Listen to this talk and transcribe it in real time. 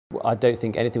I don't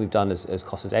think anything we've done has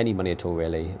cost us any money at all,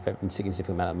 really, a significant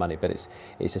amount of money. But it's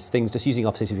just things, just using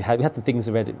offices. We had the things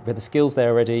already, we had the skills there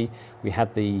already, we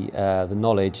had the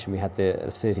knowledge, and we had the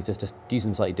facilities. Just use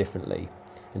them slightly differently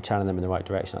and channel them in the right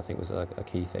direction, I think, was a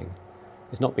key thing.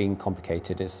 It's not being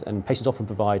complicated, and patients often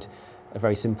provide a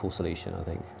very simple solution, I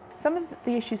think. Some of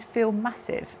the issues feel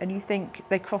massive, and you think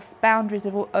they cross boundaries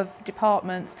of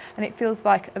departments, and it feels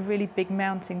like a really big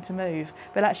mountain to move.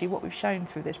 But actually what we've shown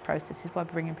through this process is by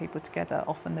bringing people together,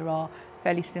 often there are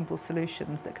fairly simple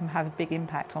solutions that can have a big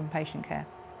impact on patient care.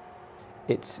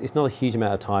 It's not a huge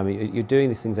amount of time. You're doing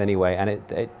these things anyway, and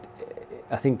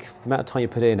I think the amount of time you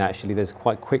put in, actually, there's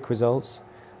quite quick results.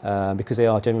 Because they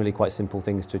are generally quite simple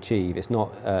things to achieve. It's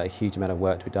not a huge amount of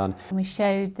work to be done. We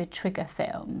showed the trigger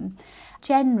film.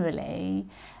 Generally,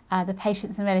 the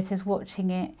patients and relatives watching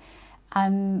it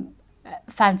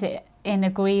found it in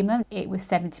agreement. It was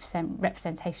 70%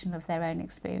 representation of their own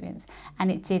experience,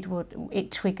 and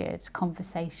it triggered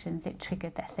conversations, it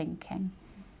triggered their thinking.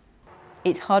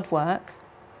 It's hard work,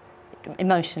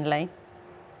 emotionally,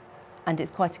 and it's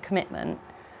quite a commitment,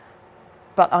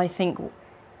 but I think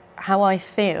how I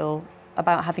feel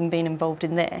about having been involved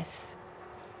in this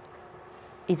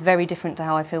is very different to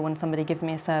how I feel when somebody gives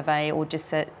me a survey or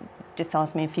just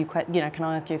asks me a few, can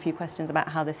I ask you a few questions about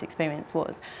how this experience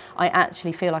was. I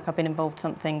actually feel like I've been involved in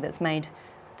something that's made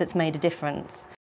a difference.